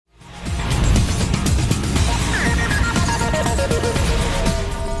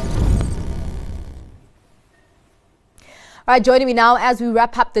All right, joining me now as we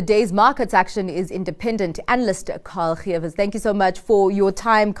wrap up the day's markets action is independent analyst Carl Gevers. Thank you so much for your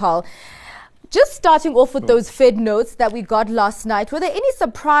time, Carl. Just starting off with those Fed notes that we got last night, were there any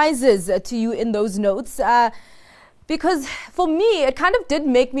surprises to you in those notes? Because for me, it kind of did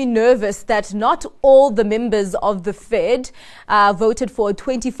make me nervous that not all the members of the Fed voted for a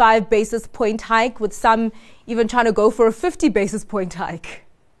 25 basis point hike, with some even trying to go for a 50 basis point hike.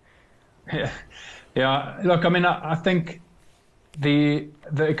 Yeah. Look, I mean, I think the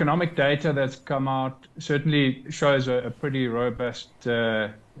economic data that's come out certainly shows a pretty robust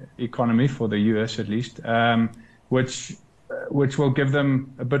economy for the US at least, which will give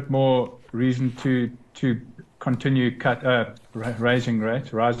them a bit more reason to continue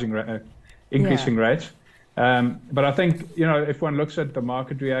increasing rates. But I think, if one looks at the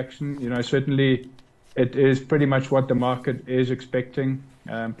market reaction, certainly it is pretty much what the market is expecting.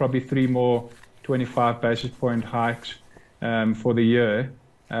 Probably 3 more 25 basis point hikes for the year.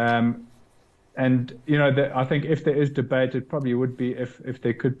 I think if there is debate, it probably would be if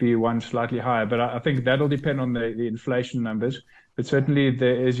there could be one slightly higher. But I think that'll depend on the inflation numbers. But certainly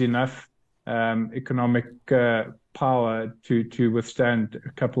there is enough economic power to withstand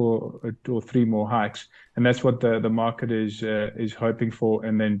a couple or 3 more hikes. And that's what the market is hoping for.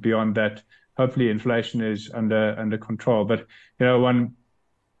 And then beyond that, hopefully inflation is under control. But,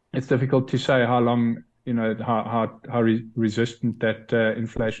 it's difficult to say how long, how resistant that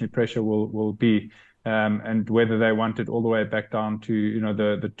inflationary pressure will be, and whether they want it all the way back down to,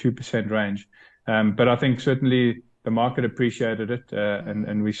 the 2% range. But I think certainly the market appreciated it,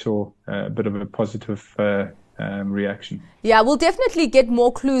 and we saw a bit of a positive reaction. Yeah, we'll definitely get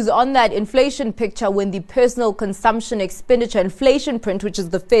more clues on that inflation picture when the personal consumption expenditure inflation print, which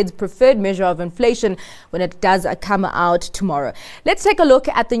is the Fed's preferred measure of inflation, when it does come out tomorrow. Let's take a look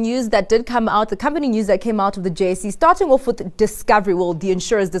at the news that did come out, the company news that came out of the JSE, starting off with Discovery, the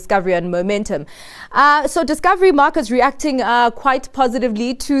insurers Discovery and Momentum. So Discovery markets reacting quite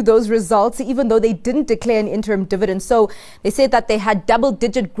positively to those results, even though they didn't declare an interim dividend. So they said that they had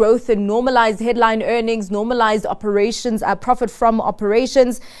double-digit growth in normalized headline earnings, normalized operations, profit from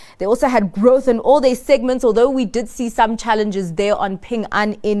operations. They also had growth in all their segments, although we did see some challenges there on Ping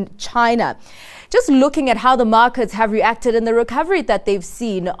An in China. Just looking at how the markets have reacted and the recovery that they've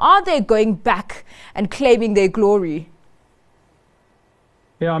seen, are they going back and claiming their glory?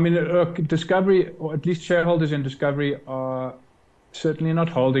 Yeah, I mean, look, Discovery, or at least shareholders in Discovery, are certainly not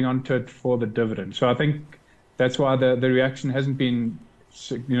holding on to it for the dividend. So I think that's why the reaction hasn't been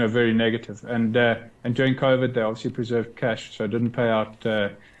very negative. And during COVID, they obviously preserved cash, so didn't pay out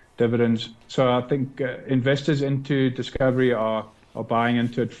dividends. So I think investors into Discovery are buying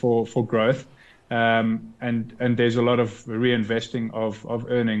into it for growth. And there's a lot of reinvesting of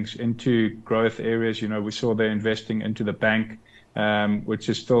earnings into growth areas. We saw they're investing into the bank, which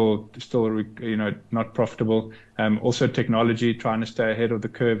is still not profitable. Also technology, trying to stay ahead of the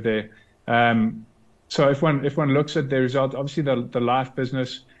curve there. So if one looks at the result, obviously the life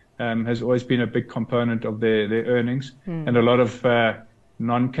business has always been a big component of their earnings, and a lot of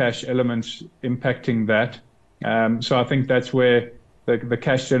non-cash elements impacting that. So I think that's where the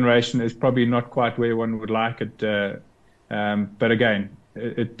cash generation is probably not quite where one would like it. But again,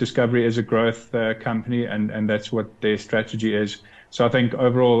 Discovery is a growth company, and that's what their strategy is. So I think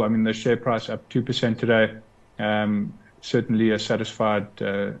overall, I mean, the share price up 2% today, certainly a satisfied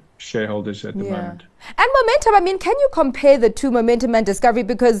shareholders at the moment. And Momentum, I mean, can you compare the two, Momentum and Discovery?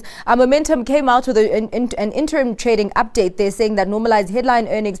 Because Momentum came out with an interim trading update. They're saying that normalized headline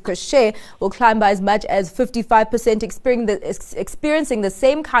earnings per share will climb by as much as 55%, experiencing the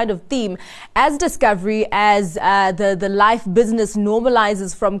same kind of theme as Discovery, as the life business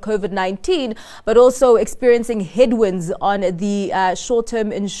normalizes from COVID-19, but also experiencing headwinds on the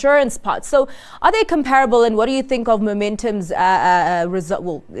short-term insurance part. So are they comparable, and what do you think of Momentum's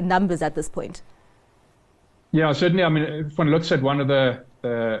numbers at this point? Yeah, certainly. I mean, if one looks at one of the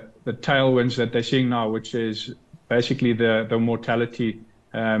tailwinds that they're seeing now, which is basically the mortality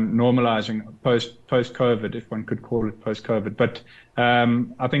normalizing post-COVID, if one could call it post-COVID. But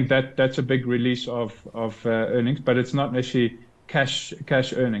I think that's a big release of earnings, but it's not necessarily cash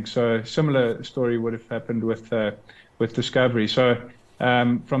earnings. So similar story would have happened with Discovery. So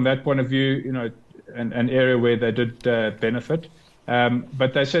from that point of view, an area where they did benefit.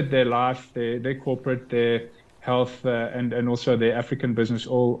 But they said their life, their corporate, their health, and also their African business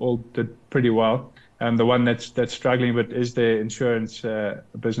all did pretty well. The one that's struggling a bit is their insurance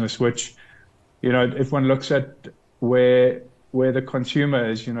business, which, if one looks at where the consumer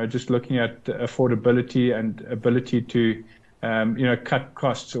is, just looking at affordability and ability to, cut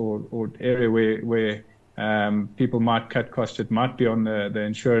costs, or area where people might cut costs. It might be on the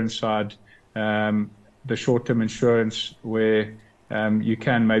insurance side, the short-term insurance where you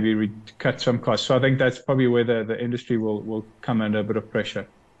can maybe cut some costs. So I think that's probably where the industry will come under a bit of pressure.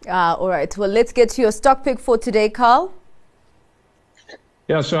 All right. Well, let's get to your stock pick for today, Carl.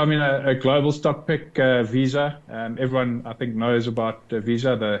 Yeah, so I mean, a global stock pick, Visa. Everyone, I think, knows about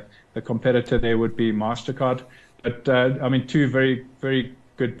Visa. The competitor there would be MasterCard. But, I mean, two very, very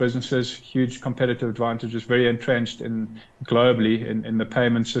good businesses, huge competitive advantages, very entrenched globally in the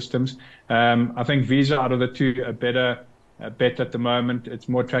payment systems. I think Visa, out of the two, a better bet at the moment. It's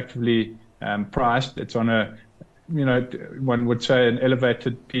more attractively priced. It's on one would say an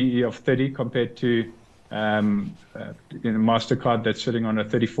elevated PE of 30 compared to MasterCard that's sitting on a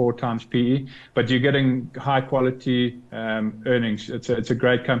 34 times PE, but you're getting high quality earnings. It's a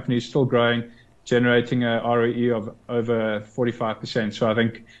great company, still growing, generating a ROE of over 45%. So I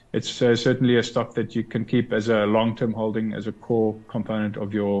think it's certainly a stock that you can keep as a long-term holding, as a core component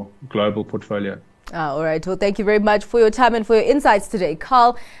of your global portfolio. All right. Well, thank you very much for your time and for your insights today,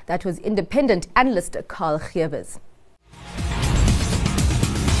 Carl. That was independent analyst Carl Gerbes.